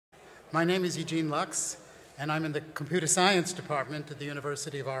My name is Eugene Lux, and I'm in the Computer Science Department at the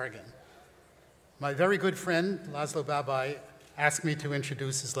University of Oregon. My very good friend, László Babai, asked me to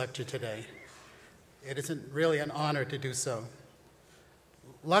introduce his lecture today. It is really an honor to do so.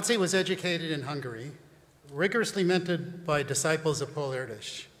 Laci was educated in Hungary, rigorously mentored by disciples of Paul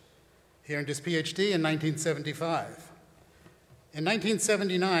Erdős. He earned his PhD in 1975. In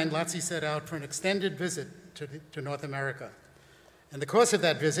 1979, Laci set out for an extended visit to North America. In the course of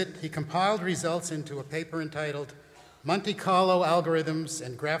that visit, he compiled results into a paper entitled Monte Carlo Algorithms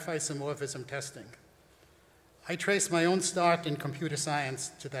and Graph Isomorphism Testing. I trace my own start in computer science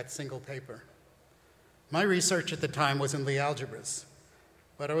to that single paper. My research at the time was in Lie algebras,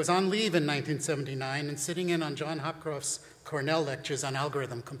 but I was on leave in 1979 and sitting in on John Hopcroft's Cornell lectures on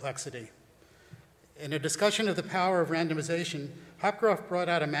algorithm complexity. In a discussion of the power of randomization, Hopcroft brought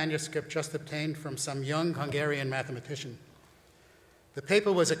out a manuscript just obtained from some young Hungarian mathematician. The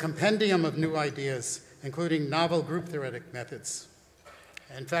paper was a compendium of new ideas, including novel group theoretic methods.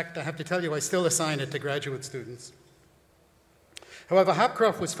 In fact, I have to tell you, I still assign it to graduate students. However,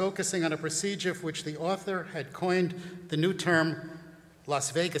 Hopcroft was focusing on a procedure for which the author had coined the new term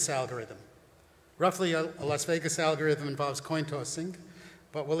Las Vegas algorithm. Roughly, a Las Vegas algorithm involves coin tossing,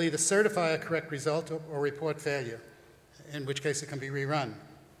 but will either certify a correct result or report failure, in which case it can be rerun.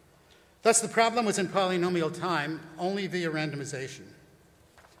 Thus, the problem was in polynomial time only via randomization.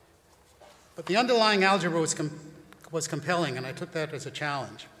 But the underlying algebra was compelling, and I took that as a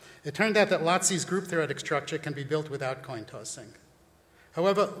challenge. It turned out that Laci's group theoretic structure can be built without coin tossing.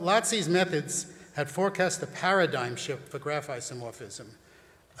 However, Laci's methods had forecast a paradigm shift for graph isomorphism.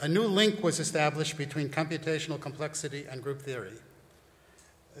 A new link was established between computational complexity and group theory.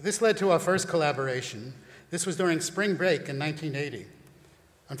 This led to our first collaboration. This was during spring break in 1980.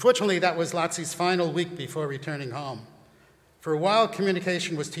 Unfortunately, that was Laci's final week before returning home. For a while,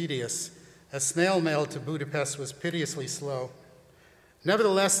 communication was tedious, as snail mail to Budapest was piteously slow.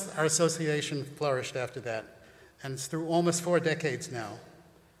 Nevertheless, our association flourished after that, and it's through almost 4 decades now.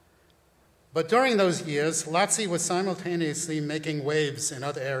 But during those years, Laci was simultaneously making waves in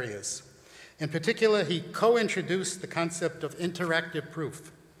other areas. In particular, he co-introduced the concept of interactive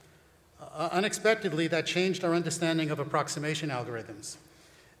proof. Unexpectedly, that changed our understanding of approximation algorithms.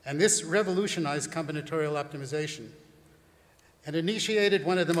 And this revolutionized combinatorial optimization and initiated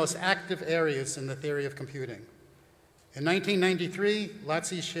one of the most active areas in the theory of computing. In 1993,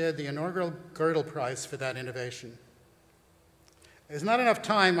 Laci shared the inaugural Gödel Prize for that innovation. There's not enough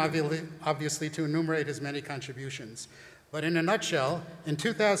time, obviously, to enumerate his many contributions. But in a nutshell, in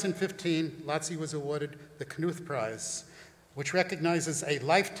 2015, Laci was awarded the Knuth Prize, which recognizes a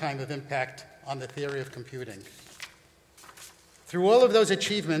lifetime of impact on the theory of computing. Through all of those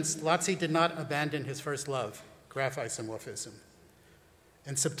achievements, Laci did not abandon his first love, graph isomorphism.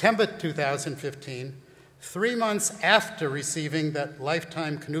 In September 2015, 3 months after receiving that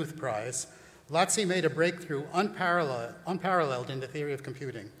lifetime Knuth Prize, Laci made a breakthrough unparalleled in the theory of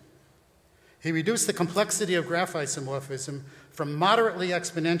computing. He reduced the complexity of graph isomorphism from moderately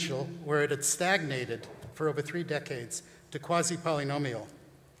exponential, where it had stagnated for over 3 decades, to quasi-polynomial.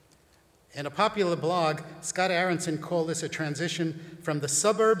 In a popular blog, Scott Aronson called this a transition from the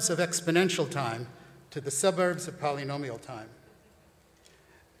suburbs of exponential time to the suburbs of polynomial time.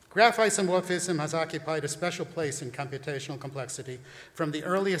 Graph isomorphism has occupied a special place in computational complexity from the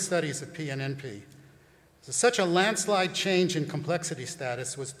earliest studies of P and NP. So such a landslide change in complexity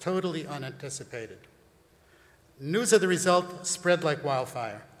status was totally unanticipated. News of the result spread like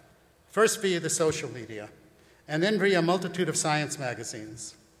wildfire, first via the social media, and then via a multitude of science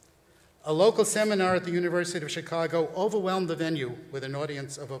magazines. A local seminar at the University of Chicago overwhelmed the venue with an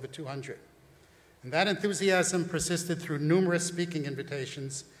audience of over 200. And that enthusiasm persisted through numerous speaking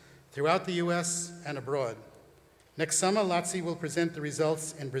invitations throughout the US and abroad. Next summer, Laci will present the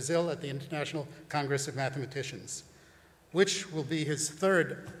results in Brazil at the International Congress of Mathematicians, which will be his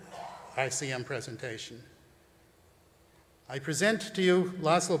 3rd ICM presentation. I present to you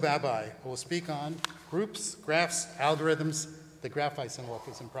László Babai, who will speak on groups, graphs, algorithms, the graph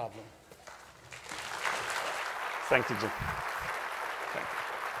isomorphism problem. Thank you, Jim.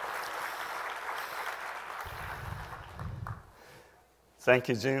 Thank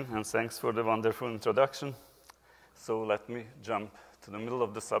you, Jim, and thanks for the wonderful introduction. So let me jump to the middle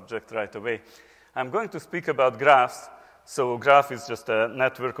of the subject right away. I'm going to speak about graphs. So a graph is just a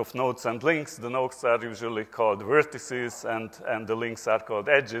network of nodes and links. The nodes are usually called vertices, and the links are called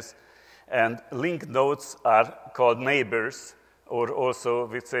edges. And linked nodes are called neighbors, or also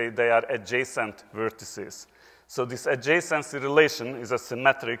we say they are adjacent vertices. So this adjacency relation is a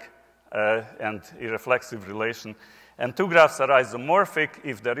symmetric and irreflexive relation. And two graphs are isomorphic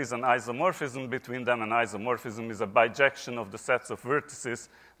if there is an isomorphism between them. An isomorphism is a bijection of the sets of vertices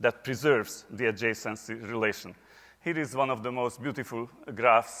that preserves the adjacency relation. Here is one of the most beautiful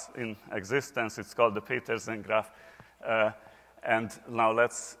graphs in existence. It's called the Petersen graph. And now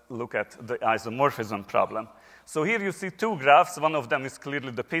let's look at the isomorphism problem. So here you see two graphs. One of them is clearly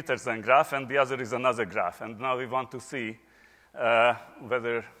the Petersen graph, and the other is another graph. And now we want to see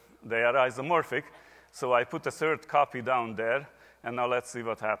whether they are isomorphic. So I put a third copy down there, and now let's see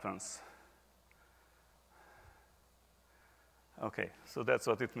what happens. Okay, so that's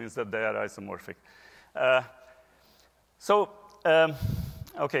what it means that they are isomorphic.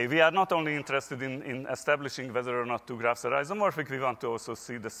 Okay, we are not only interested in establishing whether or not two graphs are isomorphic, we want to also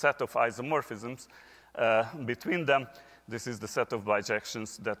see the set of isomorphisms between them. This is the set of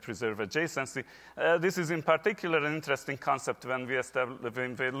bijections that preserve adjacency. This is in particular an interesting concept when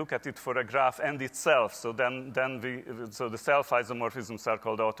we look at it for a graph and itself. So so the self-isomorphisms are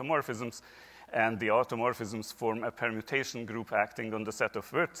called automorphisms, and the automorphisms form a permutation group acting on the set of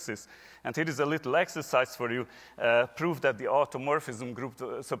vertices. And here is a little exercise for you. Prove that the automorphism group,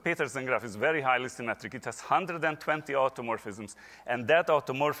 so Petersen graph is very highly symmetric. It has 120 automorphisms, and that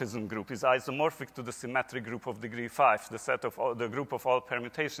automorphism group is isomorphic to the symmetric group of degree 5, the group of all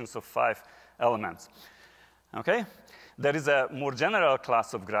permutations of 5 elements. Okay? There is a more general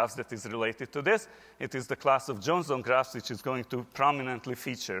class of graphs that is related to this. It is the class of Johnson graphs, which is going to prominently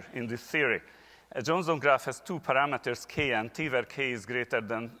feature in this theory. A Johnson graph has two parameters, k and t, where k is greater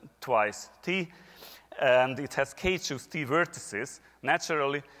than twice t, and it has k choose t vertices.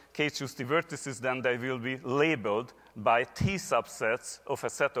 Naturally, k choose t vertices, then they will be labeled by t subsets of a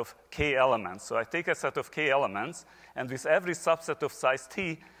set of k elements. So I take a set of k elements, and with every subset of size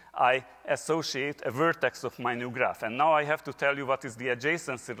t, I associate a vertex of my new graph. And now I have to tell you what is the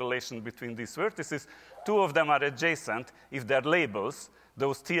adjacency relation between these vertices. Two of them are adjacent if their labels,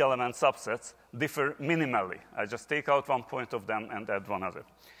 those t-element subsets, differ minimally. I just take out one point of them and add one other.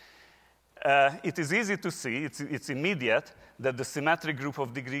 It is easy to see, it's immediate, that the symmetric group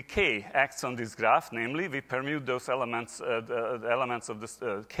of degree k acts on this graph. Namely, we permute those elements, the elements of this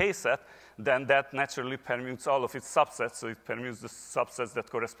k set, then that naturally permutes all of its subsets. So it permutes the subsets that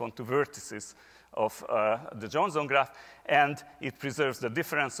correspond to vertices of the Johnson graph, and it preserves the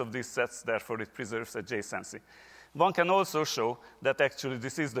difference of these sets, therefore it preserves adjacency. One can also show that actually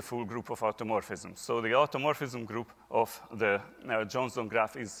this is the full group of automorphisms. So the automorphism group of the Johnson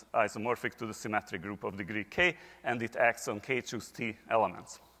graph is isomorphic to the symmetric group of degree k, and it acts on k choose t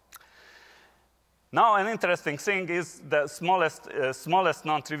elements. Now, an interesting thing is the smallest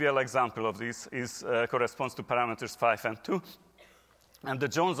non-trivial example of this corresponds to parameters 5 and 2. And the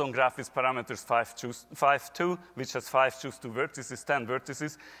Johnson graph is parameters 5, 2, which has 5 choose 2 vertices, 10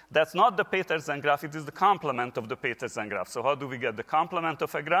 vertices. That's not the Petersen graph, it is the complement of the Petersen graph. So how do we get the complement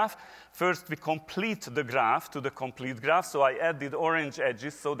of a graph? First, we complete the graph to the complete graph. So I added orange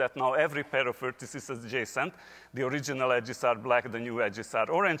edges so that now every pair of vertices is adjacent. The original edges are black, the new edges are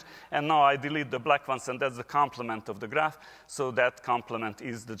orange. And now I delete the black ones, and that's the complement of the graph. So that complement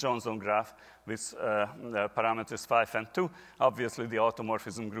is the Johnson graph with parameters 5 and 2. Obviously, the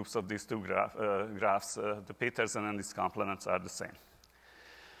automorphism groups of these two graphs, the Petersen and its complements, are the same.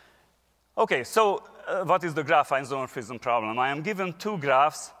 Okay, so what is the graph isomorphism problem? I am given two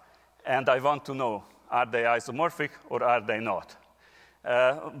graphs, and I want to know, are they isomorphic or are they not?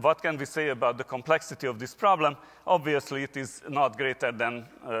 What can we say about the complexity of this problem? Obviously, it is not greater than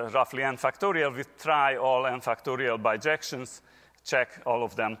roughly n factorial. We try all n factorial bijections, check all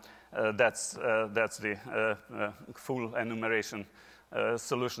of them. That's the full enumeration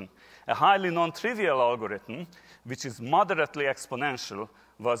solution. A highly non-trivial algorithm, which is moderately exponential,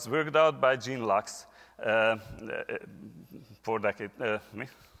 was worked out by Jean Lux 3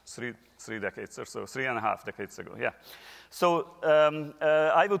 decades or so, 3.5 decades ago, yeah. So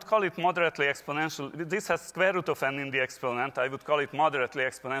I would call it moderately exponential. This has square root of n in the exponent. I would call it moderately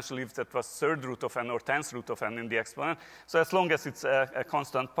exponential if that was third root of n or 10th root of n in the exponent. So as long as it's a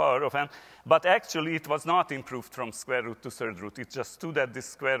constant power of n. But actually, it was not improved from square root to third root. It just stood at this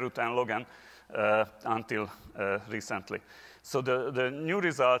square root n log n until recently. So the new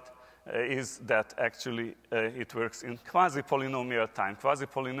result is that actually it works in quasi-polynomial time.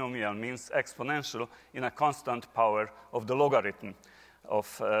 Quasi-polynomial means exponential in a constant power of the logarithm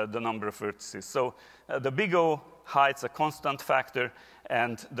of the number of vertices. So the big O hides a constant factor,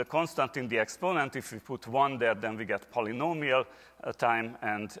 and the constant in the exponent, if we put 1 there, then we get polynomial time,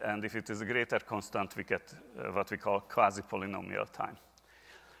 and if it is a greater constant, we get what we call quasi-polynomial time.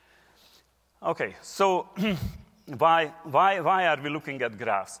 Okay, so why are we looking at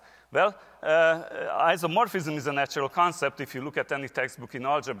graphs? Well, isomorphism is a natural concept. If you look at any textbook in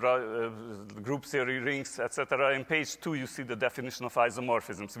algebra, group theory, rings, etc., in page 2 you see the definition of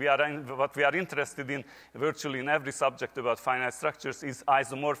isomorphisms. What we are interested in virtually in every subject about finite structures is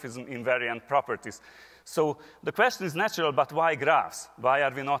isomorphism invariant properties. So the question is natural, but why graphs? Why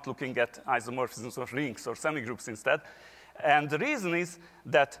are we not looking at isomorphisms of rings or semigroups instead? And the reason is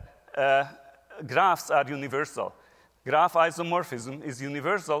that graphs are universal. Graph isomorphism is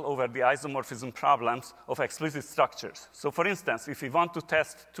universal over the isomorphism problems of explicit structures. So for instance, if we want to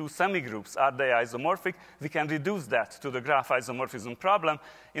test two semigroups, are they isomorphic, we can reduce that to the graph isomorphism problem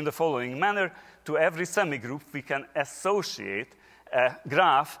in the following manner. To every semigroup, we can associate a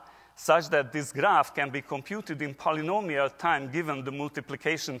graph such that this graph can be computed in polynomial time given the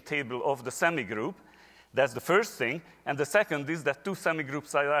multiplication table of the semigroup. That's the first thing. And the second is that two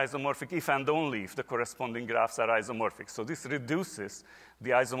semigroups are isomorphic if and only if the corresponding graphs are isomorphic. So this reduces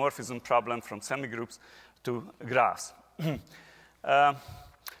the isomorphism problem from semigroups to graphs.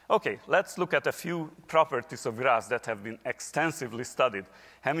 Okay, let's look at a few properties of graphs that have been extensively studied.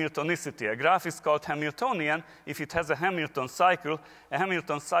 Hamiltonicity. A graph is called Hamiltonian if it has a Hamilton cycle. A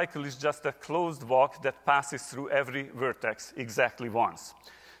Hamilton cycle is just a closed walk that passes through every vertex exactly once.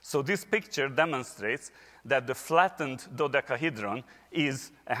 So this picture demonstrates that the flattened dodecahedron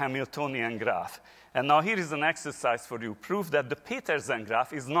is a Hamiltonian graph. And now here is an exercise for you. Prove that the Petersen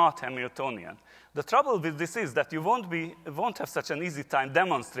graph is not Hamiltonian. The trouble with this is that you won't have such an easy time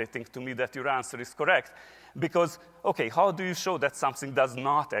demonstrating to me that your answer is correct. Because, okay, how do you show that something does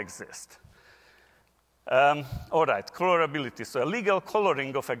not exist? All right, colorability. So a legal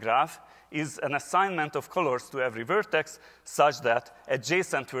coloring of a graph is an assignment of colors to every vertex such that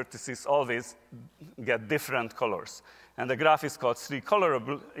adjacent vertices always get different colors. And the graph is called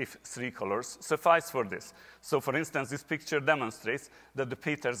three-colorable if three colors suffice for this. So for instance, this picture demonstrates that the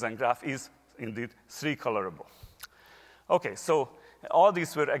Petersen graph is indeed three-colorable. Okay, so all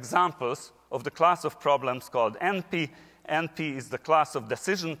these were examples of the class of problems called NP. NP is the class of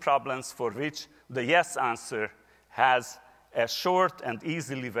decision problems for which the yes answer has a short and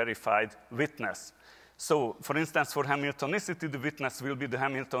easily verified witness. So, for instance, for Hamiltonicity, the witness will be the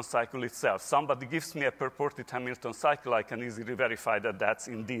Hamilton cycle itself. Somebody gives me a purported Hamilton cycle, I can easily verify that that's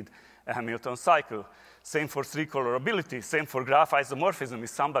indeed a Hamilton cycle. Same for three-colorability, same for graph isomorphism. If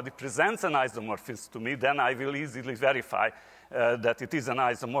somebody presents an isomorphism to me, then I will easily verify that it is an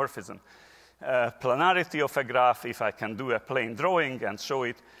isomorphism. Planarity of a graph, if I can do a plane drawing and show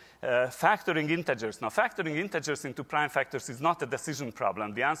it. Factoring integers. Now, factoring integers into prime factors is not a decision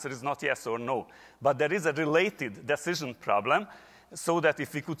problem. The answer is not yes or no. But there is a related decision problem, so that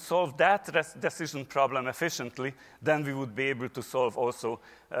if we could solve that decision problem efficiently, then we would be able to solve also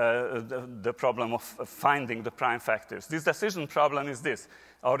the problem of finding the prime factors. This decision problem is this.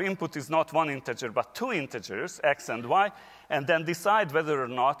 Our input is not one integer, but two integers, x and y, and then decide whether or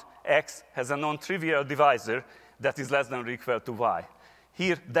not x has a non-trivial divisor that is less than or equal to y.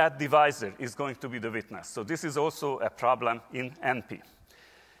 Here, that divisor is going to be the witness. So this is also a problem in NP.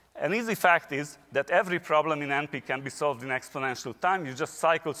 An easy fact is that every problem in NP can be solved in exponential time. You just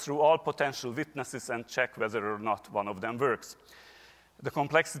cycle through all potential witnesses and check whether or not one of them works. The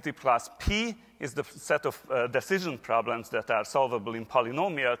complexity class P is the set of decision problems that are solvable in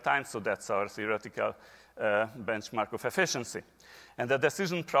polynomial time, so that's our theoretical benchmark of efficiency. And the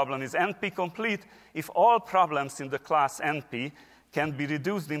decision problem is NP complete if all problems in the class NP can be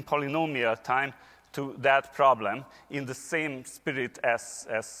reduced in polynomial time to that problem in the same spirit as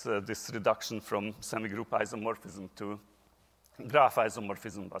this reduction from semigroup isomorphism to graph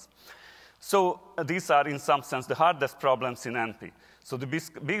isomorphism was. So these are, in some sense, the hardest problems in NP. So the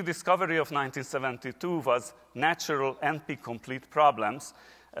big discovery of 1972 was natural NP-complete problems,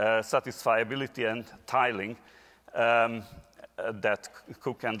 satisfiability and tiling, that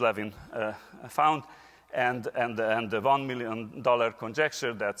Cook and Levin found. And the $1 million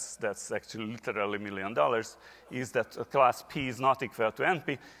conjecture, that's actually literally $1 million, is that class P is not equal to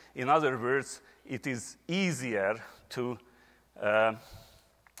NP. In other words, it is easier to,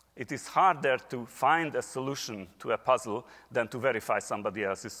 it is harder to find a solution to a puzzle than to verify somebody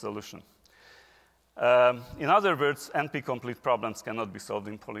else's solution. In other words, NP-complete problems cannot be solved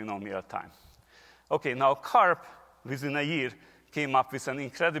in polynomial time. Okay, now Karp, within a year, came up with an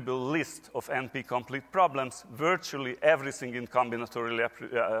incredible list of NP-complete problems, virtually everything in combinatorial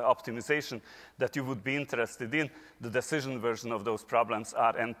optimization that you would be interested in. The decision version of those problems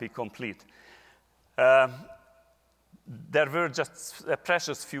are NP-complete. there were just a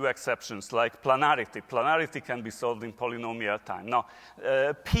precious few exceptions, like planarity. Planarity can be solved in polynomial time. Now,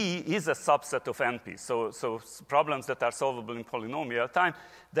 P is a subset of NP, so problems that are solvable in polynomial time,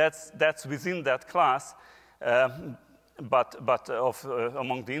 that's within that class, but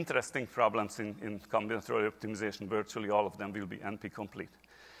among the interesting problems in combinatorial optimization, virtually all of them will be NP complete.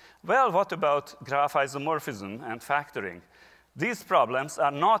 Well, what about graph isomorphism and factoring? These problems are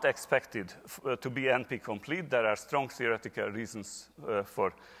not expected to be NP complete. There are strong theoretical reasons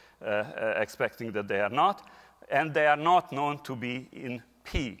for expecting that they are not, and they are not known to be in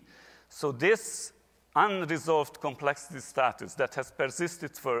P. So this unresolved complexity status that has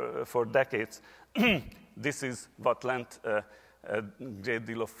persisted for decades, this is what lent a great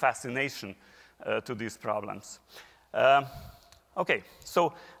deal of fascination to these problems. Okay,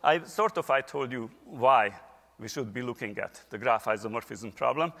 so I told you why we should be looking at the graph isomorphism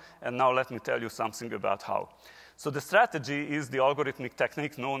problem, and now let me tell you something about how. So the strategy is the algorithmic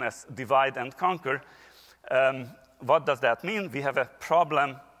technique known as divide and conquer. What does that mean? We have a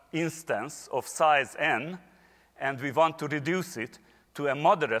problem instance of size n, and we want to reduce it to a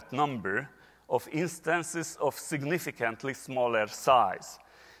moderate number of instances of significantly smaller size.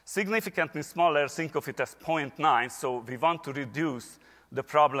 Significantly smaller, think of it as 0.9, so we want to reduce the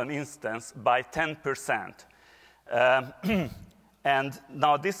problem instance by 10%. And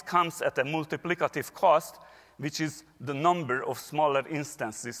now this comes at a multiplicative cost, which is the number of smaller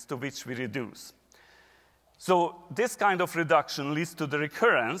instances to which we reduce. So this kind of reduction leads to the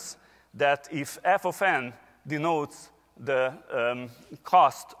recurrence that if f of n denotes the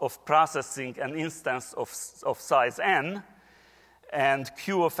cost of processing an instance of size n, and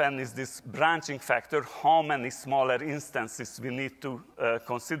q of n is this branching factor, how many smaller instances we need to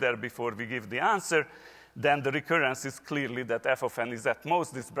consider before we give the answer, then the recurrence is clearly that f of n is at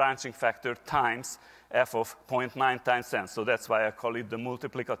most this branching factor times f of 0.9 times n. So that's why I call it the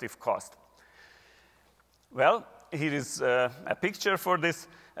multiplicative cost. Well, here is a picture for this.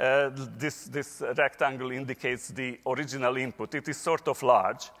 This rectangle indicates the original input. It is sort of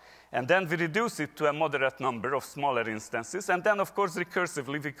large. And then we reduce it to a moderate number of smaller instances. And then, of course,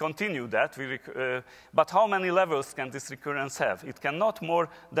 recursively, we continue that. But how many levels can this recurrence have? It cannot more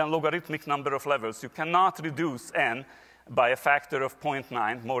than logarithmic number of levels. You cannot reduce n by a factor of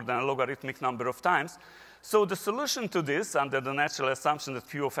 0.9, more than a logarithmic number of times. So the solution to this, under the natural assumption that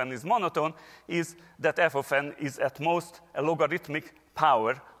q of n is monotone, is that f of n is at most a logarithmic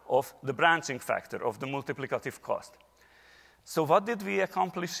power of the branching factor, of the multiplicative cost. So what did we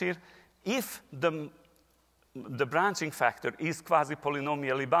accomplish here? If the branching factor is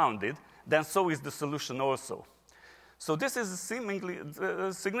quasi-polynomially bounded, then so is the solution also. So this is seemingly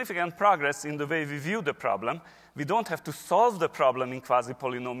significant progress in the way we view the problem. We don't have to solve the problem in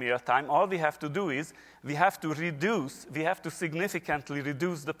quasi-polynomial time. All we have to do is we have to significantly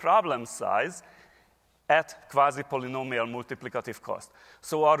reduce the problem size at quasi-polynomial multiplicative cost.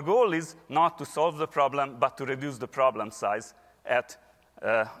 So our goal is not to solve the problem, but to reduce the problem size at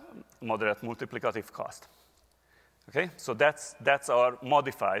moderate multiplicative cost. Okay, so that's our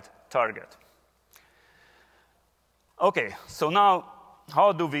modified target. Okay, so now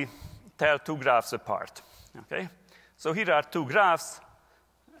how do we tell two graphs apart? Okay, so here are two graphs.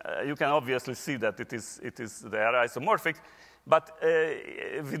 You can obviously see that they are isomorphic. But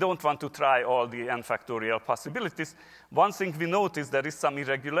we don't want to try all the n factorial possibilities. One thing we notice, there is some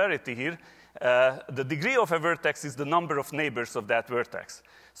irregularity here. The degree of a vertex is the number of neighbors of that vertex.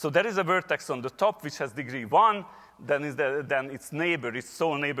 So there is a vertex on the top which has degree 1, then its neighbor, its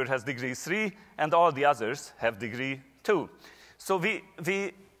sole neighbor has degree 3, and all the others have degree 2. So we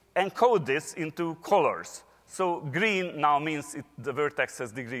encode this into colors. So green now means the vertex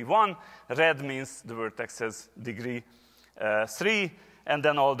has degree 1, red means the vertex has degree 3, and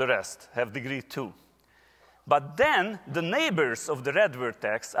then all the rest have degree 2. But then the neighbors of the red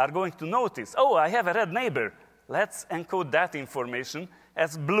vertex are going to notice, oh, I have a red neighbor. Let's encode that information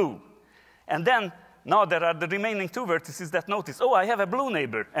as blue. And then now there are the remaining two vertices that notice, oh, I have a blue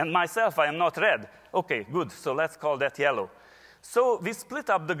neighbor, and myself, I am not red. Okay, good, so let's call that yellow. So we split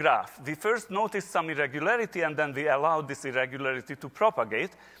up the graph. We first noticed some irregularity, and then we allowed this irregularity to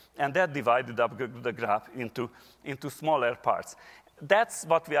propagate, and that divided up the graph into smaller parts. That's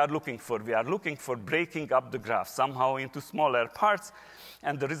what we are looking for. We are looking for breaking up the graph somehow into smaller parts,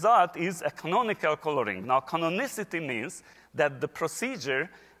 and the result is a canonical coloring. Now, canonicity means that the procedure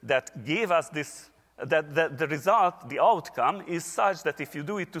that gave us this, that the result, the outcome, is such that if you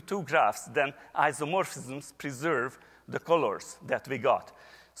do it to two graphs, then isomorphisms preserve the colors that we got.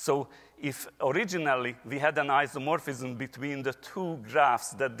 So if originally we had an isomorphism between the two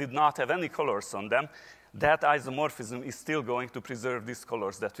graphs that did not have any colors on them, that isomorphism is still going to preserve these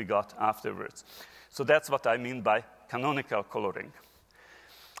colors that we got afterwards. So that's what I mean by canonical coloring.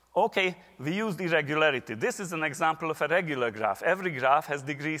 Okay, we used irregularity. This is an example of a regular graph. Every graph has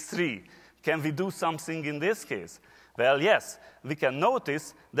degree 3. Can we do something in this case? Well, yes. We can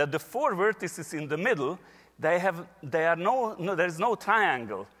notice that the 4 vertices in the middle, there is no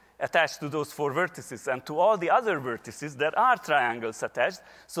triangle attached to those 4 vertices, and to all the other vertices there are triangles attached,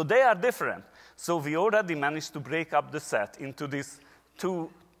 so they are different. So we already managed to break up the set into these 2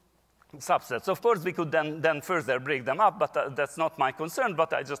 subsets. Of course, we could then further break them up, but that's not my concern.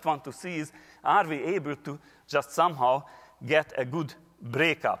 What I just want to see is, are we able to just somehow get a good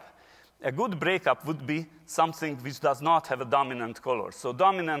breakup? A good breakup would be something which does not have a dominant color. So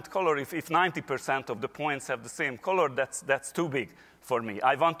dominant color, if 90% of the points have the same color, that's too big for me.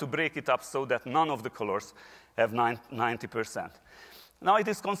 I want to break it up so that none of the colors have 90%. Now, it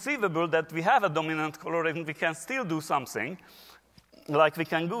is conceivable that we have a dominant color and we can still do something, like we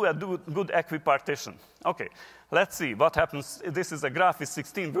can do a good equipartition. Okay, let's see what happens. This is a graph with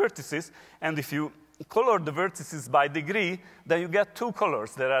 16 vertices, and if you color the vertices by degree, then you get 2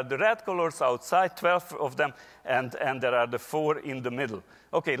 colors. There are the red colors outside, 12 of them, and there are the 4 in the middle.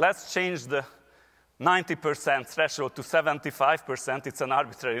 Okay, let's change the 90% threshold to 75%. It's an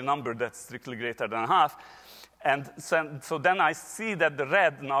arbitrary number that's strictly greater than half. And so then I see that the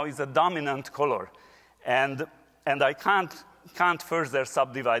red now is a dominant color. And I can't further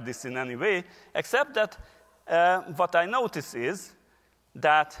subdivide this in any way, except that what I notice is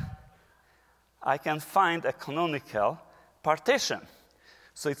that I can find a canonical partition.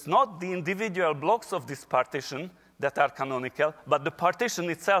 So it's not the individual blocks of this partition that are canonical, but the partition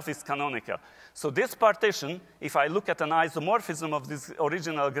itself is canonical. So this partition, if I look at an isomorphism of this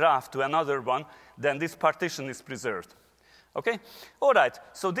original graph to another one, then this partition is preserved. Okay? All right,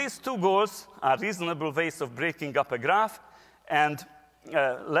 so these 2 goals are reasonable ways of breaking up a graph. And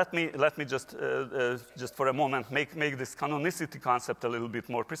let me just for a moment make this canonicity concept a little bit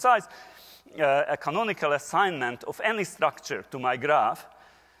more precise. A canonical assignment of any structure to my graph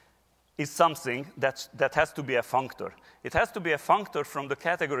is something that has to be a functor. It has to be a functor from the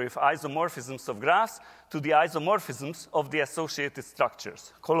category of isomorphisms of graphs to the isomorphisms of the associated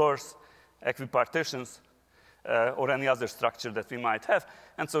structures, colors, equipartitions, or any other structure that we might have.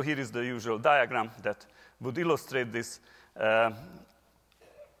 And so here is the usual diagram that would illustrate this, how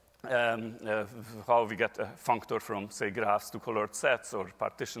we get a functor from, say, graphs to colored sets or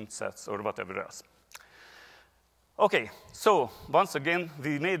partitioned sets or whatever else. Okay, so once again,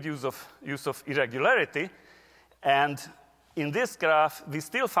 we made use of irregularity, and in this graph, we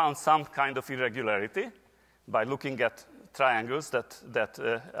still found some kind of irregularity by looking at triangles that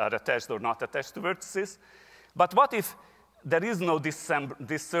are attached or not attached to vertices. But what if there is no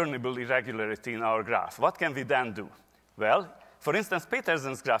discernible irregularity in our graph? What can we then do? Well, for instance,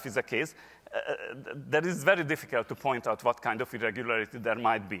 Peterson's graph is a case that is very difficult to point out what kind of irregularity there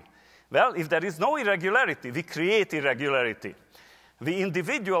might be. Well, if there is no irregularity, we create irregularity. We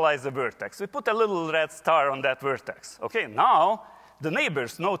individualize a vertex. We put a little red star on that vertex. Okay, now the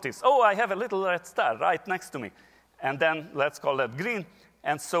neighbors notice, oh, I have a little red star right next to me. And then let's call that green.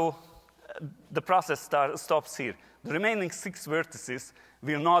 And so the process stops here. The remaining 6 vertices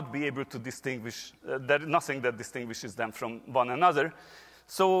will not be able to distinguish. There is nothing that distinguishes them from one another.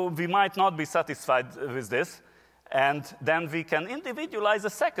 So we might not be satisfied with this. And then we can individualize a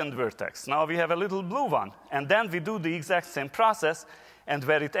second vertex. Now we have a little blue one. And then we do the exact same process. And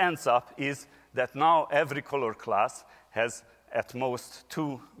where it ends up is that now every color class has at most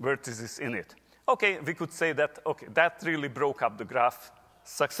 2 vertices in it. Okay, we could say that, okay, that really broke up the graph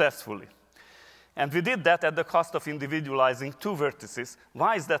successfully. And we did that at the cost of individualizing 2 vertices.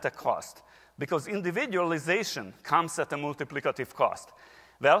 Why is that a cost? Because individualization comes at a multiplicative cost.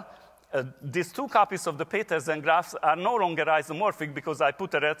 Well, these 2 copies of the Peterson graphs are no longer isomorphic because I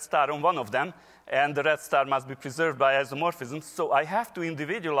put a red star on one of them, and the red star must be preserved by isomorphism, so I have to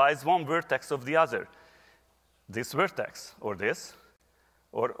individualize one vertex of the other. This vertex, or this,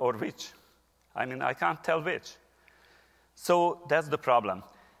 or which? I mean, I can't tell which. So that's the problem.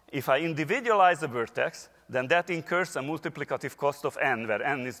 If I individualize a vertex, then that incurs a multiplicative cost of n, where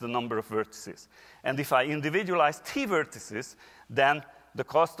n is the number of vertices. And if I individualize t vertices, then the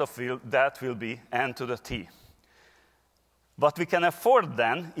cost of that will be n to the t. What we can afford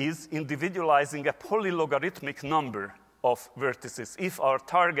then is individualizing a polylogarithmic number of vertices. If our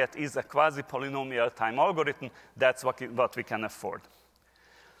target is a quasi-polynomial time algorithm, that's what we can afford.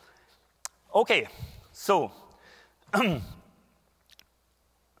 Okay, so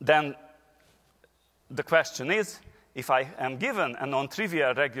then the question is, if I am given a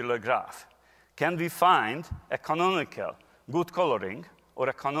non-trivial regular graph, can we find a canonical good coloring or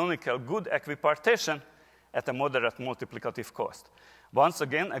a canonical good equipartition at a moderate multiplicative cost? Once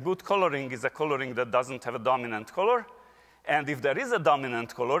again, a good coloring is a coloring that doesn't have a dominant color. And if there is a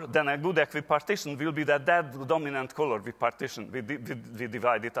dominant color, then a good equipartition will be that dominant color we partition. We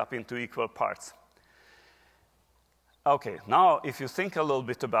divide it up into equal parts. Okay, now if you think a little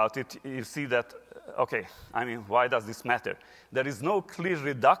bit about it, you see that, okay, I mean, why does this matter? There is no clear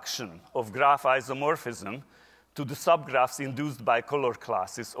reduction of graph isomorphism to the subgraphs induced by color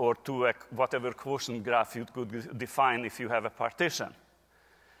classes or to whatever quotient graph you could define if you have a partition.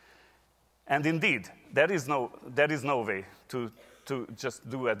 And indeed, there is no way to just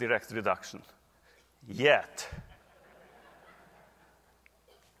do a direct reduction. Yet,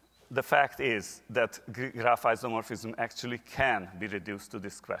 the fact is that graph isomorphism actually can be reduced to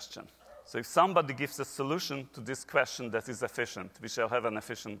this question. So if somebody gives a solution to this question that is efficient, we shall have an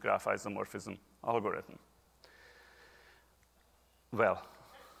efficient graph isomorphism algorithm. Well,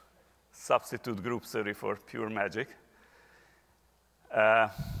 substitute group theory for pure magic.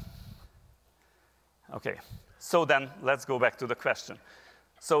 Okay, so then let's go back to the question.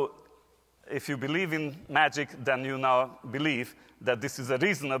 So if you believe in magic, then you now believe that this is a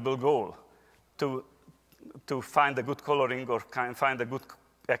reasonable goal to find a good coloring or find a good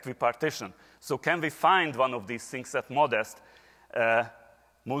equipartition. So can we find one of these things at modest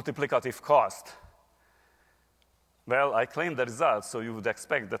multiplicative cost? Well, I claim the results, so you would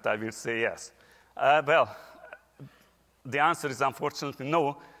expect that I will say yes. Well, the answer is unfortunately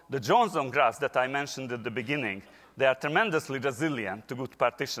no. The Johnson graphs that I mentioned at the beginning, they are tremendously resilient to good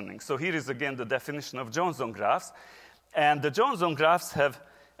partitioning. So here is again the definition of Johnson graphs. And the Johnson graphs have,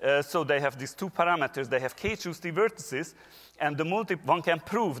 so they have these two parameters. They have k choose t vertices, and one can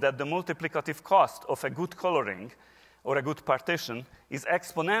prove that the multiplicative cost of a good coloring or a good partition is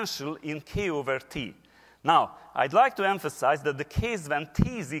exponential in k over t. Now, I'd like to emphasize that the case when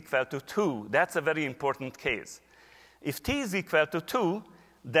t is equal to 2, that's a very important case. If t is equal to 2,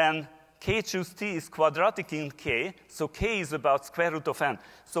 then k choose t is quadratic in k, so k is about square root of n.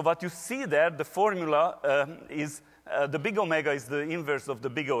 So what you see there, the formula is the big omega is the inverse of the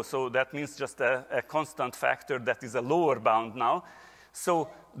big O, so that means just a constant factor that is a lower bound now. So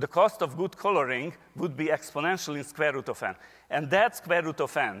the cost of good coloring would be exponential in square root of n. And that square root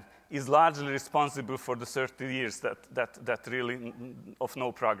of n is largely responsible for the 30 years that really of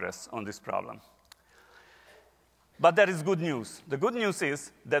no progress on this problem. But there is good news. The good news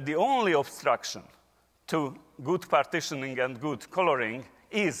is that the only obstruction to good partitioning and good coloring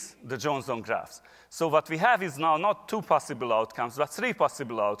is the Johnson graphs. So what we have is now not 2 possible outcomes, but 3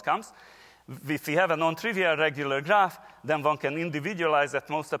 possible outcomes. If we have a non-trivial regular graph, then one can individualize at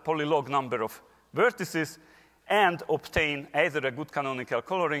most a polylog number of vertices and obtain either a good canonical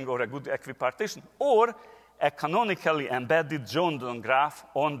coloring or a good equipartition, or a canonically embedded Johnson graph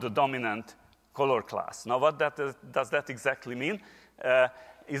on the dominant color class. Now, what does that exactly mean?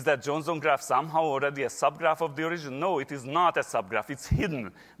 Is that Johnson graph somehow already a subgraph of the origin? No, it is not a subgraph. It's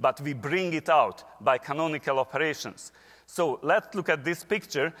hidden, but we bring it out by canonical operations. So let's look at this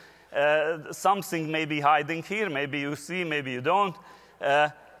picture. Something may be hiding here. Maybe you see, maybe you don't.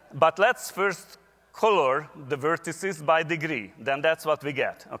 But let's first color the vertices by degree. Then that's what we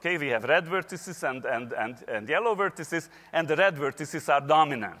get. Okay, we have red vertices and yellow vertices, and the red vertices are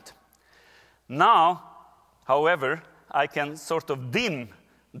dominant. Now, however, I can sort of dim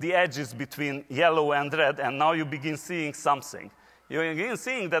the edges between yellow and red, and now you begin seeing something. You begin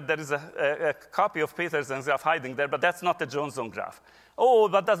seeing that there is a copy of Peterson's graph hiding there, but that's not a Johnson graph. Oh,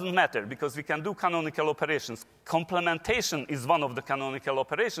 that doesn't matter, because we can do canonical operations. Complementation is one of the canonical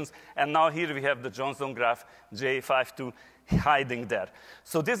operations, and now here we have the Johnson graph J52 hiding there.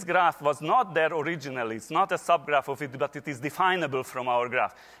 So this graph was not there originally. It's not a subgraph of it, but it is definable from our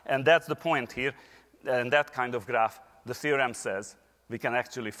graph. And that's the point here. And that kind of graph, the theorem says, we can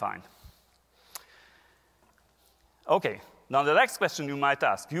actually find. Okay, now the next question you might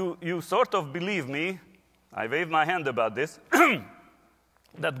ask. You sort of believe me, I wave my hand about this,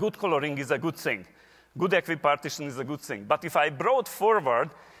 that good coloring is a good thing. Good equipartition is a good thing. But if I brought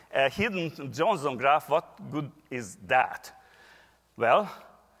forward a hidden Johnson graph, what good is that? Well,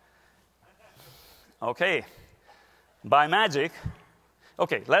 okay, by magic,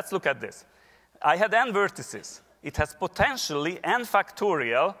 okay, let's look at this. I had n vertices. It has potentially n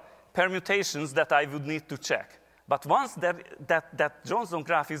factorial permutations that I would need to check. But once that Johnson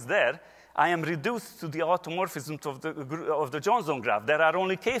graph is there, I am reduced to the automorphism of the Johnson graph. There are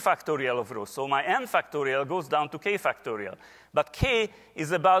only k factorial of rows, so my n factorial goes down to k factorial. But k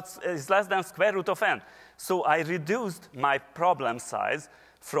is less than square root of n. So I reduced my problem size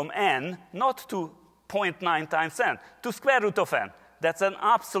from n, not to 0.9 times n, to square root of n. That's an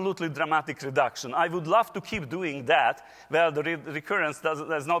absolutely dramatic reduction. I would love to keep doing that. Well, the recurrence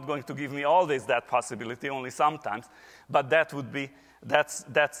is not going to give me always that possibility, only sometimes. But that would be,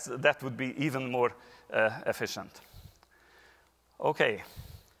 that would be even more efficient. OK.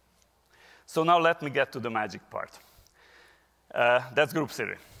 So now let me get to the magic part. That's group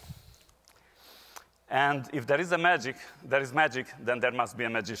theory. And if there is magic, then there must be a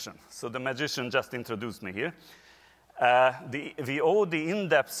magician. So the magician just introduced me here. We owe the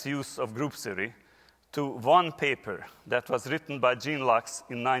in-depth use of group theory to one paper that was written by Jean Lux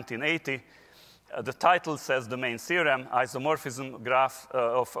in 1980. The title says the main theorem, isomorphism graph,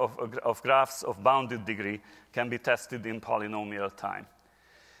 of graphs of bounded degree can be tested in polynomial time.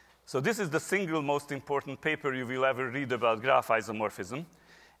 So this is the single most important paper you will ever read about graph isomorphism.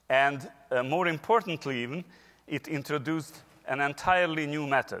 And more importantly even, it introduced an entirely new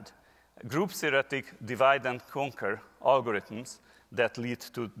method, group theoretic divide and conquer algorithms that lead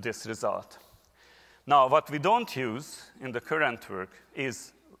to this result. Now, what we don't use in the current work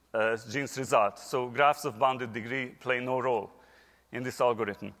is Jean's result. So graphs of bounded degree play no role in this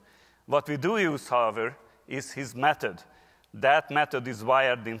algorithm. What we do use, however, is his method. That method is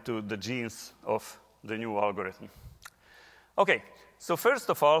wired into the genes of the new algorithm. OK, so first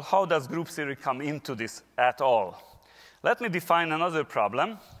of all, how does group theory come into this at all? Let me define another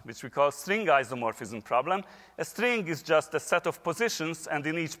problem, which we call string isomorphism problem. A string is just a set of positions, and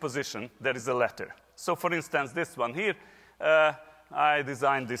in each position, there is a letter. So for instance, this one here, I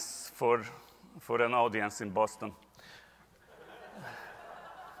designed this for an audience in Boston.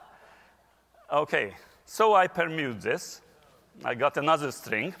 OK, so I permute this. I got another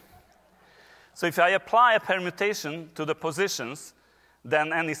string. So if I apply a permutation to the positions,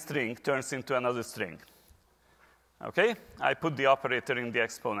 then any string turns into another string. OK? I put the operator in the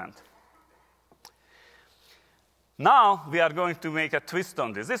exponent. Now we are going to make a twist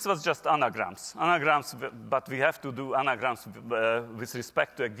on this. This was just anagrams. But we have to do anagrams with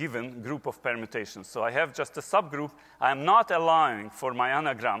respect to a given group of permutations. So I have just a subgroup. I am not allowing for my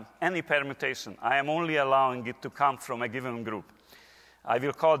anagram any permutation. I am only allowing it to come from a given group. I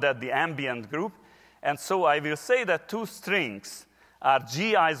will call that the ambient group. And so I will say that two strings are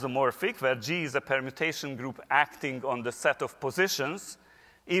G isomorphic, where G is a permutation group acting on the set of positions,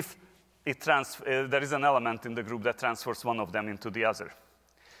 if there is an element in the group that transfers one of them into the other.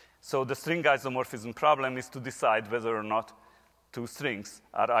 So the string isomorphism problem is to decide whether or not two strings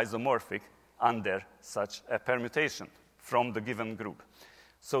are isomorphic under such a permutation from the given group.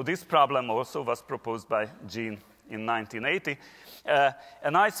 So this problem also was proposed by Jean in 1980.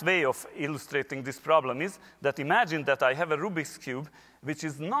 A nice way of illustrating this problem is that imagine that I have a Rubik's Cube which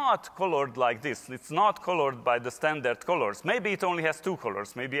is not colored like this. It's not colored by the standard colors. Maybe it only has two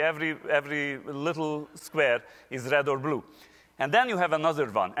colors. Maybe every little square is red or blue. And then you have another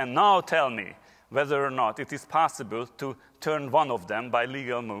one. And now tell me whether or not it is possible to turn one of them by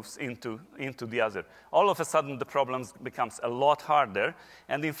legal moves into the other. All of a sudden, the problem becomes a lot harder.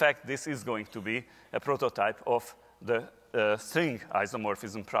 And in fact, this is going to be a prototype of the string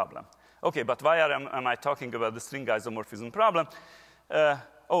isomorphism problem. OK, but why am I talking about the string isomorphism problem?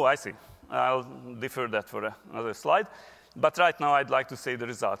 Oh, I see. I'll defer that for another slide. But right now, I'd like to say the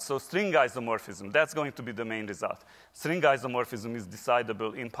result. So string isomorphism, that's going to be the main result. String isomorphism is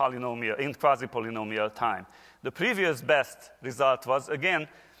decidable in quasi-polynomial time. The previous best result was, again,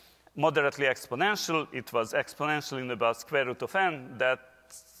 moderately exponential. It was exponential in about square root of n. That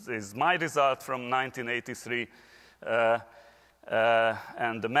is my result from 1983.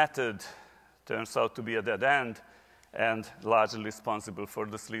 And the method turns out to be a dead end and largely responsible for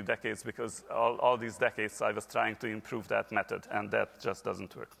the 3 decades, because all these decades I was trying to improve that method, and that just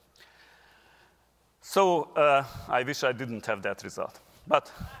doesn't work. So I wish I didn't have that result. But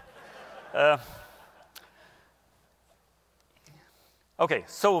OK,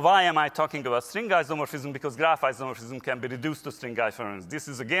 so why am I talking about string isomorphism? Because graph isomorphism can be reduced to string isomorphism. This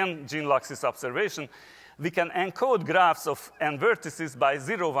is, again, Jean Lux's observation. We can encode graphs of n vertices by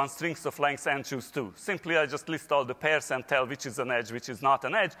 0, 1 strings of length n choose 2. Simply, I just list all the pairs and tell which is an edge, which is not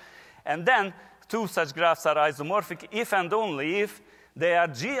an edge. And then 2 such graphs are isomorphic if and only if they are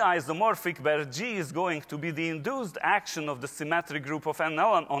G isomorphic, where G is going to be the induced action of the symmetric group of on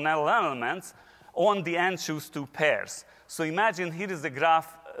L elements on the n choose 2 pairs. So imagine here is a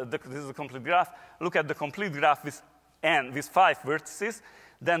graph. This is a complete graph. Look at the complete graph with 5 vertices.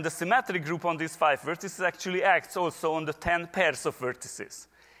 Then the symmetric group on these 5 vertices actually acts also on the 10 pairs of vertices.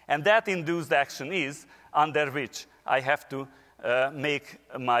 And that induced action is under which I have to make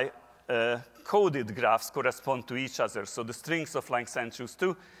my coded graphs correspond to each other. So the strings of length n choose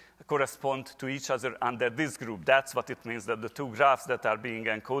 2 correspond to each other under this group. That's what it means, that the two graphs that are being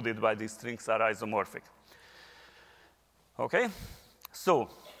encoded by these strings are isomorphic. Okay? So,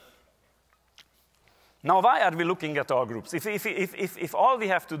 now why are we looking at all groups? If all we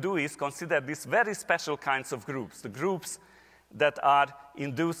have to do is consider these very special kinds of groups, the groups that are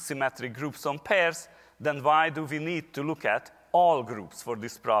induced symmetric groups on pairs, then why do we need to look at all groups for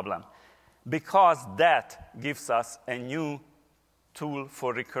this problem? Because that gives us a new tool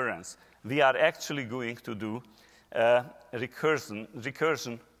for recurrence. We are actually going to do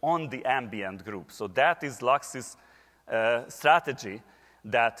recursion on the ambient group. So that is Lux's strategy,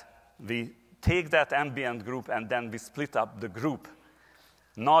 that we take that ambient group and then we split up the group,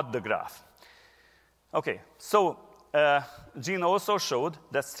 not the graph. Okay, so Jean also showed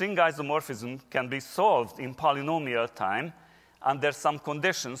that string isomorphism can be solved in polynomial time under some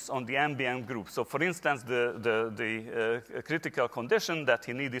conditions on the ambient group. So for instance, the critical condition that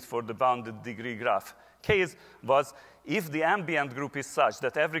he needed for the bounded degree graph case was if the ambient group is such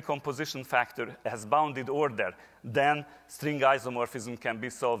that every composition factor has bounded order, then string isomorphism can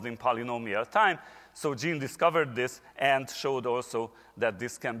be solved in polynomial time. So Jean discovered this and showed also that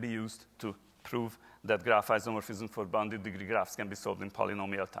this can be used to prove that graph isomorphism for bounded degree graphs can be solved in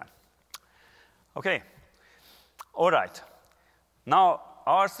polynomial time. Okay, all right. Now,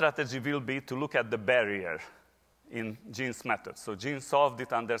 our strategy will be to look at the barrier in Jean's method. So Jean solved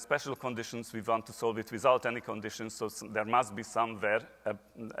it under special conditions. We want to solve it without any conditions, so there must be somewhere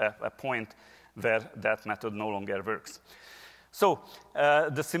a point where that method no longer works. So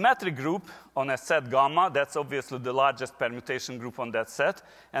the symmetric group on a set gamma, that's obviously the largest permutation group on that set.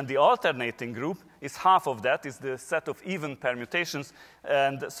 And the alternating group is half of that, is the set of even permutations.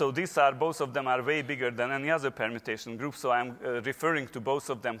 And so these are, both of them are way bigger than any other permutation group. So I'm referring to both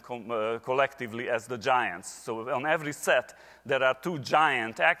of them collectively as the giants. So on every set, there are two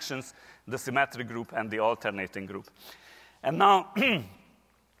giant actions, the symmetric group and the alternating group. And now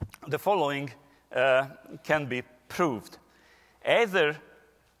the following can be proved. Either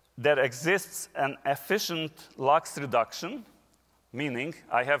there exists an efficient Lux reduction, meaning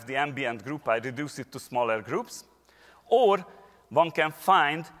I have the ambient group, I reduce it to smaller groups, or one can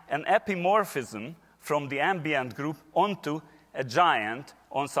find an epimorphism from the ambient group onto a giant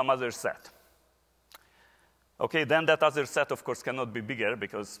on some other set. Okay, then that other set, of course, cannot be bigger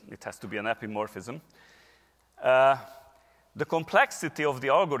because it has to be an epimorphism. The complexity of the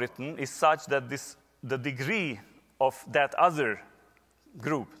algorithm is such that the degree of that other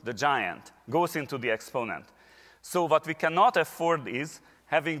group, the giant, goes into the exponent. So what we cannot afford is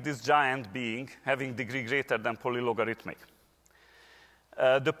having this giant having degree greater than polylogarithmic.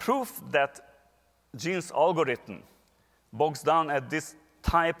 The proof that Jean's algorithm bogs down at this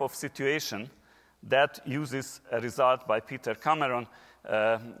type of situation that uses a result by Peter Cameron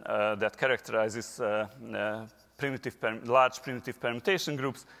that characterizes large primitive permutation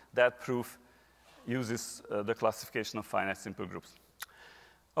groups, that proof uses the classification of finite simple groups.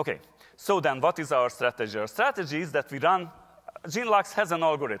 Okay, so then what is our strategy? Our strategy is that we run, Jean Lux has an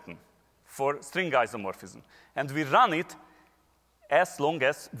algorithm for string isomorphism, and we run it as long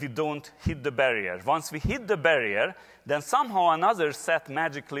as we don't hit the barrier. Once we hit the barrier, then somehow another set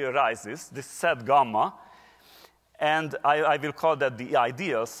magically arises, this set gamma, and I will call that the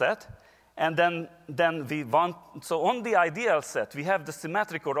ideal set. And then we want, so on the ideal set, we have the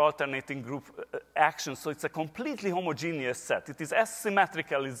symmetric or alternating group action, so it's a completely homogeneous set. It is as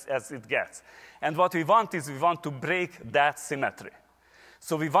symmetrical as it gets. And what we want is we want to break that symmetry.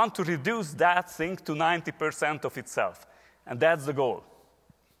 So we want to reduce that thing to 90% of itself. And that's the goal.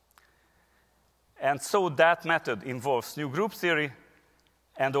 And so that method involves new group theory,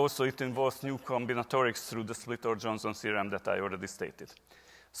 and also it involves new combinatorics through the Splitter-Johnson theorem that I already stated.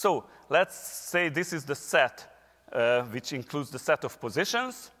 So let's say this is the set which includes the set of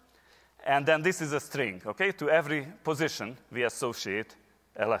positions, and then this is a string, okay? To every position, we associate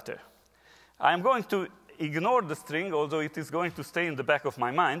a letter. I'm going to ignore the string, although it is going to stay in the back of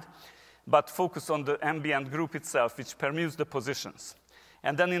my mind, but focus on the ambient group itself, which permutes the positions.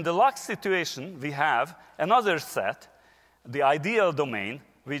 And then in the Lux situation, we have another set, the ideal domain,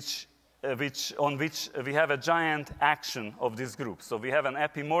 on which we have a giant action of this group. So we have an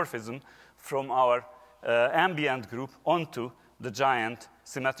epimorphism from our ambient group onto the giant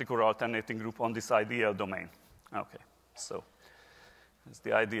symmetric or alternating group on this ideal domain. Okay, so it's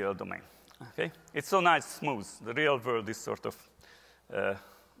the ideal domain. Okay, it's so nice, smooth. The real world is sort of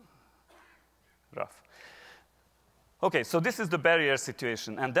rough. Okay, so this is the barrier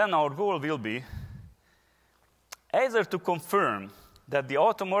situation, and then our goal will be either to confirm that the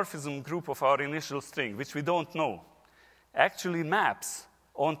automorphism group of our initial string, which we don't know, actually maps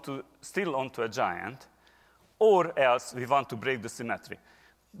still onto a giant, or else we want to break the symmetry.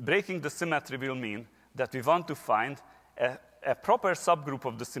 Breaking the symmetry will mean that we want to find a proper subgroup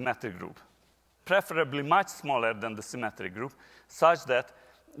of the symmetric group, preferably much smaller than the symmetric group, such that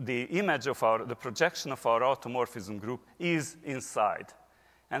the image of the projection of our automorphism group is inside.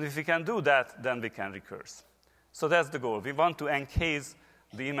 And if we can do that, then we can recurse. So that's the goal. We want to encase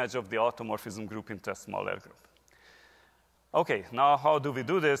the image of the automorphism group into a smaller group. Okay, now how do we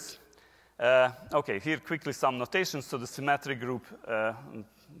do this? Okay, here quickly some notations. So the symmetric group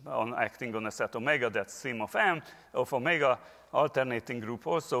acting on a set omega, that's sim of omega, alternating group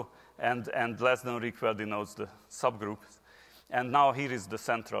also, and less than or equal denotes the subgroups. And now here is the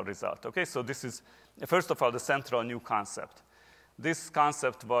central result. Okay, so this is, first of all, the central new concept. This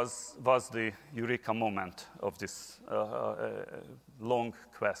concept was the eureka moment of this long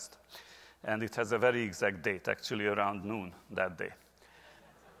quest. And it has a very exact date, actually around noon that day.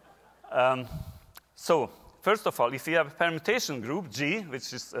 So, first of all, if we have a permutation group, G,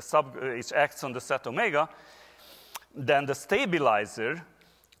 which is which acts on the set omega, then the stabilizer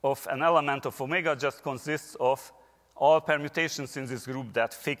of an element of omega just consists of all permutations in this group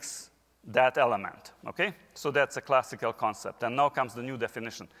that fix that element, okay? So that's a classical concept. And now comes the new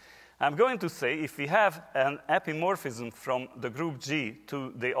definition. I'm going to say if we have an epimorphism from the group G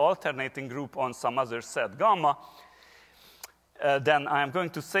to the alternating group on some other set gamma, then I'm going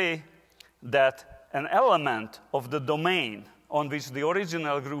to say that an element of the domain on which the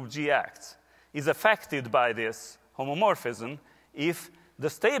original group G acts is affected by this homomorphism if the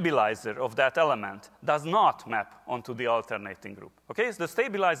stabilizer of that element does not map onto the alternating group. Okay, so the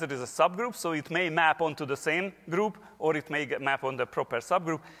stabilizer is a subgroup, so it may map onto the same group, or it may map on the proper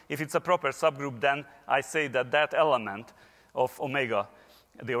subgroup. If it's a proper subgroup, then I say that that element of omega,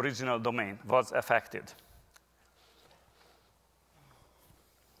 the original domain, was affected.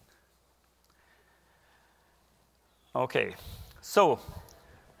 Okay, so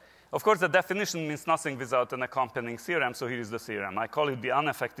of course, the definition means nothing without an accompanying theorem, so here is the theorem. I call it the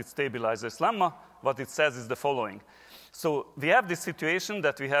unaffected stabilizer's lemma. What it says is the following. So we have this situation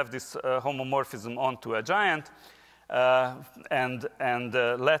that we have this homomorphism onto a giant, and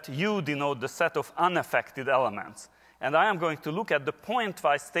let U denote the set of unaffected elements. And I am going to look at the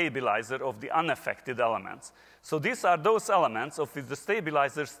pointwise stabilizer of the unaffected elements. So these are those elements of which the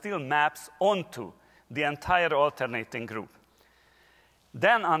stabilizer still maps onto the entire alternating group.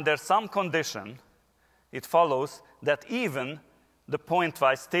 Then, under some condition, it follows that even the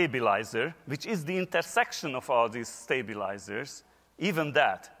pointwise stabilizer, which is the intersection of all these stabilizers, even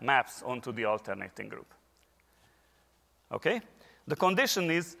that maps onto the alternating group. Okay? The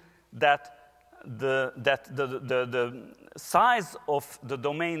condition is that the size of the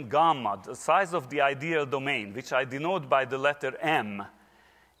domain gamma, the size of the ideal domain, which I denote by the letter m,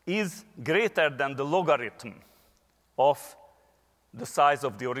 is greater than the logarithm of the size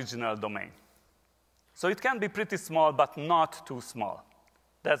of the original domain. So it can be pretty small, but not too small.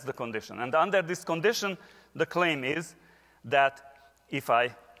 That's the condition. And under this condition, the claim is that if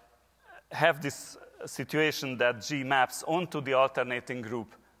I have this situation that G maps onto the alternating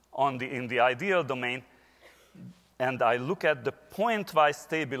group in the ideal domain, and I look at the pointwise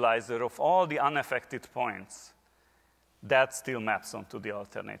stabilizer of all the unaffected points, that still maps onto the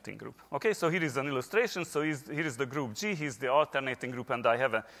alternating group. Okay, so here is an illustration. So here is the group G, here's the alternating group, and I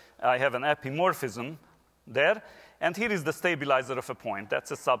have an epimorphism there. And here is the stabilizer of a point.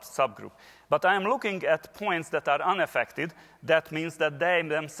 That's a subgroup. But I am looking at points that are unaffected. That means that they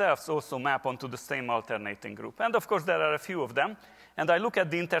themselves also map onto the same alternating group. And of course, there are a few of them. And I look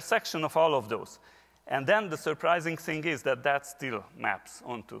at the intersection of all of those. And then the surprising thing is that that still maps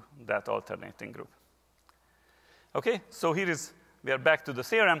onto that alternating group. Okay, so we are back to the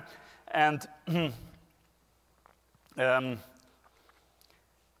theorem, and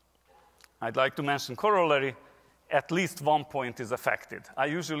I'd like to mention corollary. At least one point is affected. I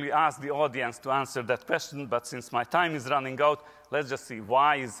usually ask the audience to answer that question, but since my time is running out, let's just see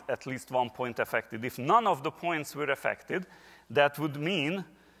why is at least one point affected. If none of the points were affected, that would mean,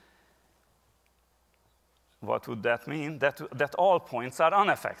 what would that mean? That all points are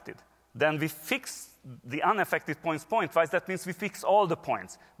unaffected. Then we fix the unaffected points pointwise. That means we fix all the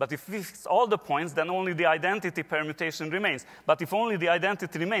points. But if we fix all the points, then only the identity permutation remains. But if only the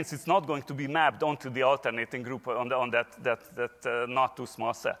identity remains, it's not going to be mapped onto the alternating group on that not too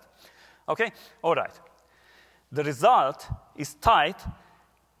small set. Okay? All right. The result is tight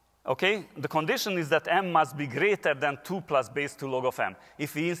Okay, the condition is that m must be greater than 2 plus base 2 log of m.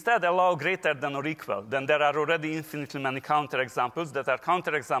 If we instead allow greater than or equal, then there are already infinitely many counterexamples that are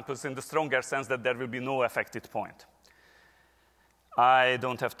counterexamples in the stronger sense that there will be no affected point. I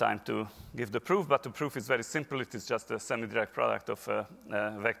don't have time to give the proof, but the proof is very simple. It is just a semi-direct product of a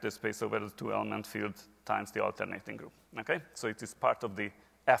vector space over the two-element field times the alternating group. Okay, so it is part of the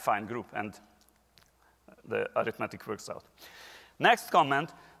affine group, and the arithmetic works out. Next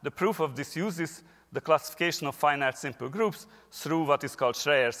comment, the proof of this uses the classification of finite simple groups through what is called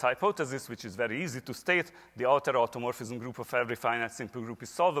Schreier's hypothesis, which is very easy to state. The outer automorphism group of every finite simple group is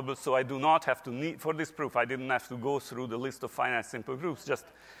solvable, so I do not have to need, for this proof, I didn't have to go through the list of finite simple groups,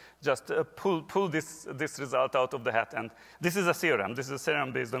 just pull this result out of the hat. And this is a theorem. This is a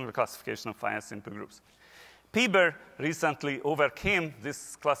theorem based on the classification of finite simple groups. Pieber recently overcame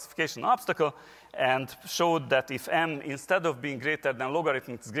this classification obstacle and showed that if m, instead of being greater than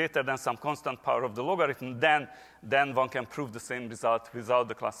logarithm, is greater than some constant power of the logarithm, then one can prove the same result without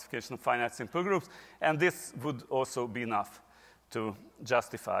the classification of finite simple groups. And this would also be enough to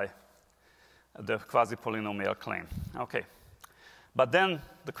justify the quasi-polynomial claim. Okay. But then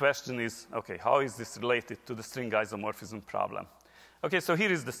the question is, okay, how is this related to the string isomorphism problem? Okay, so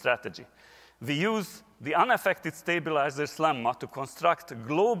here is the strategy. We use the unaffected stabilizer's lemma to construct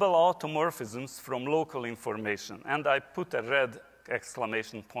global automorphisms from local information. And I put a red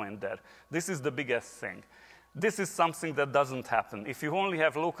exclamation point there. This is the biggest thing. This is something that doesn't happen. If you only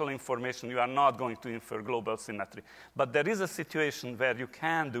have local information, you are not going to infer global symmetry. But there is a situation where you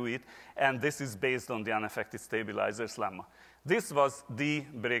can do it, and this is based on the unaffected stabilizer's lemma. This was the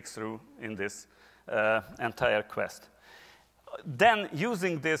breakthrough in this entire quest. Then,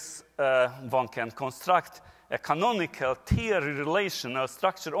 using this, one can construct a canonical theory relational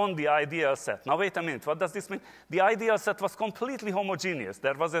structure on the ideal set. Now, wait a minute. What does this mean? The ideal set was completely homogeneous.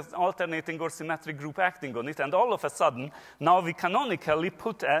 There was an alternating or symmetric group acting on it, and all of a sudden, now we canonically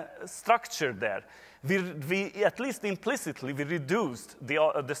put a structure there. We at least implicitly, we reduced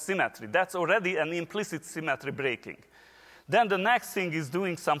the symmetry. That's already an implicit symmetry breaking. Then the next thing is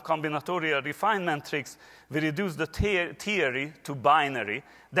doing some combinatorial refinement tricks. We reduce the theory to binary.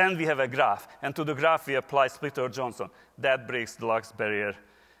 Then we have a graph. And to the graph, we apply Splitter-Johnson. That breaks the Lux barrier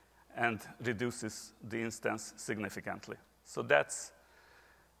and reduces the instance significantly. So that's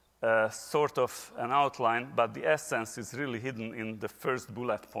sort of an outline, but the essence is really hidden in the first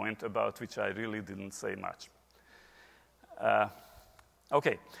bullet point, about which I really didn't say much.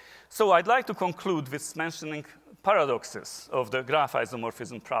 Okay, so I'd like to conclude with mentioning paradoxes of the graph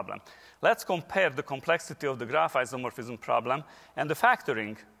isomorphism problem. Let's compare the complexity of the graph isomorphism problem and the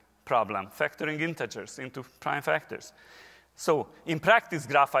factoring problem, factoring integers into prime factors. So in practice,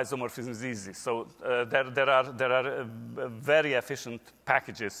 graph isomorphism is easy. So there are very efficient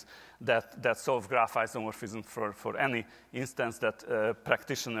packages that solve graph isomorphism for any instance that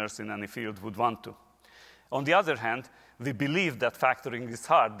practitioners in any field would want to. On the other hand, we believe that factoring is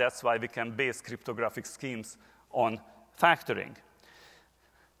hard. That's why we can base cryptographic schemes on factoring.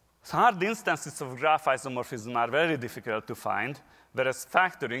 Hard instances of graph isomorphism are very difficult to find, whereas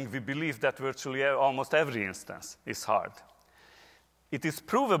factoring, we believe that virtually almost every instance is hard. It is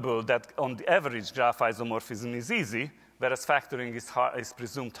provable that on the average, graph isomorphism is easy, whereas factoring is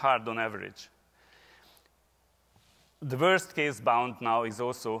presumed hard on average. The worst case bound now is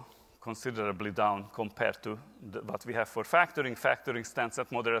also considerably down compared to what we have for factoring. Factoring stands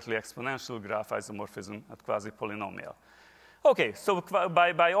at moderately exponential graph isomorphism at quasi-polynomial. Okay, so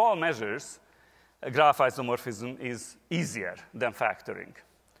by all measures, graph isomorphism is easier than factoring.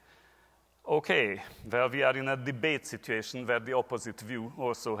 Okay, well, we are in a debate situation where the opposite view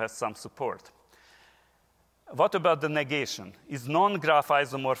also has some support. What about the negation? Is non-graph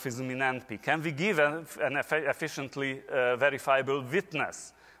isomorphism in NP? Can we give an efficiently verifiable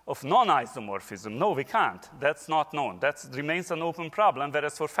witness of non-isomorphism? No, we can't. That's not known. That remains an open problem,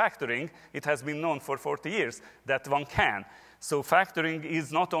 whereas for factoring, it has been known for 40 years that one can. So factoring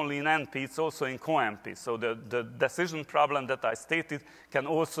is not only in NP, it's also in co-NP. So the decision problem that I stated can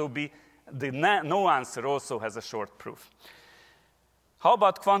also be, the no answer also has a short proof. How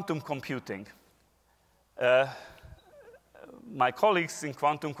about quantum computing? My colleagues in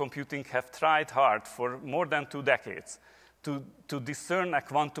quantum computing have tried hard for more than 2 decades to discern a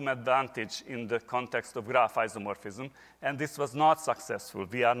quantum advantage in the context of graph isomorphism, and this was not successful.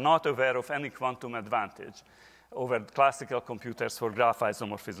 We are not aware of any quantum advantage over classical computers for graph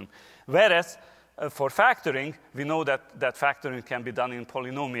isomorphism. Whereas for factoring, we know that factoring can be done in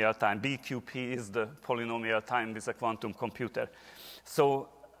polynomial time. BQP is the polynomial time with a quantum computer. So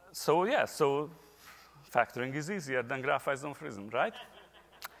factoring is easier than graph isomorphism, right?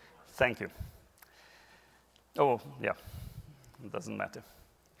 Thank you. Oh, yeah, it doesn't matter.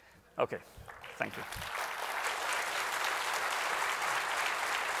 Okay, thank you.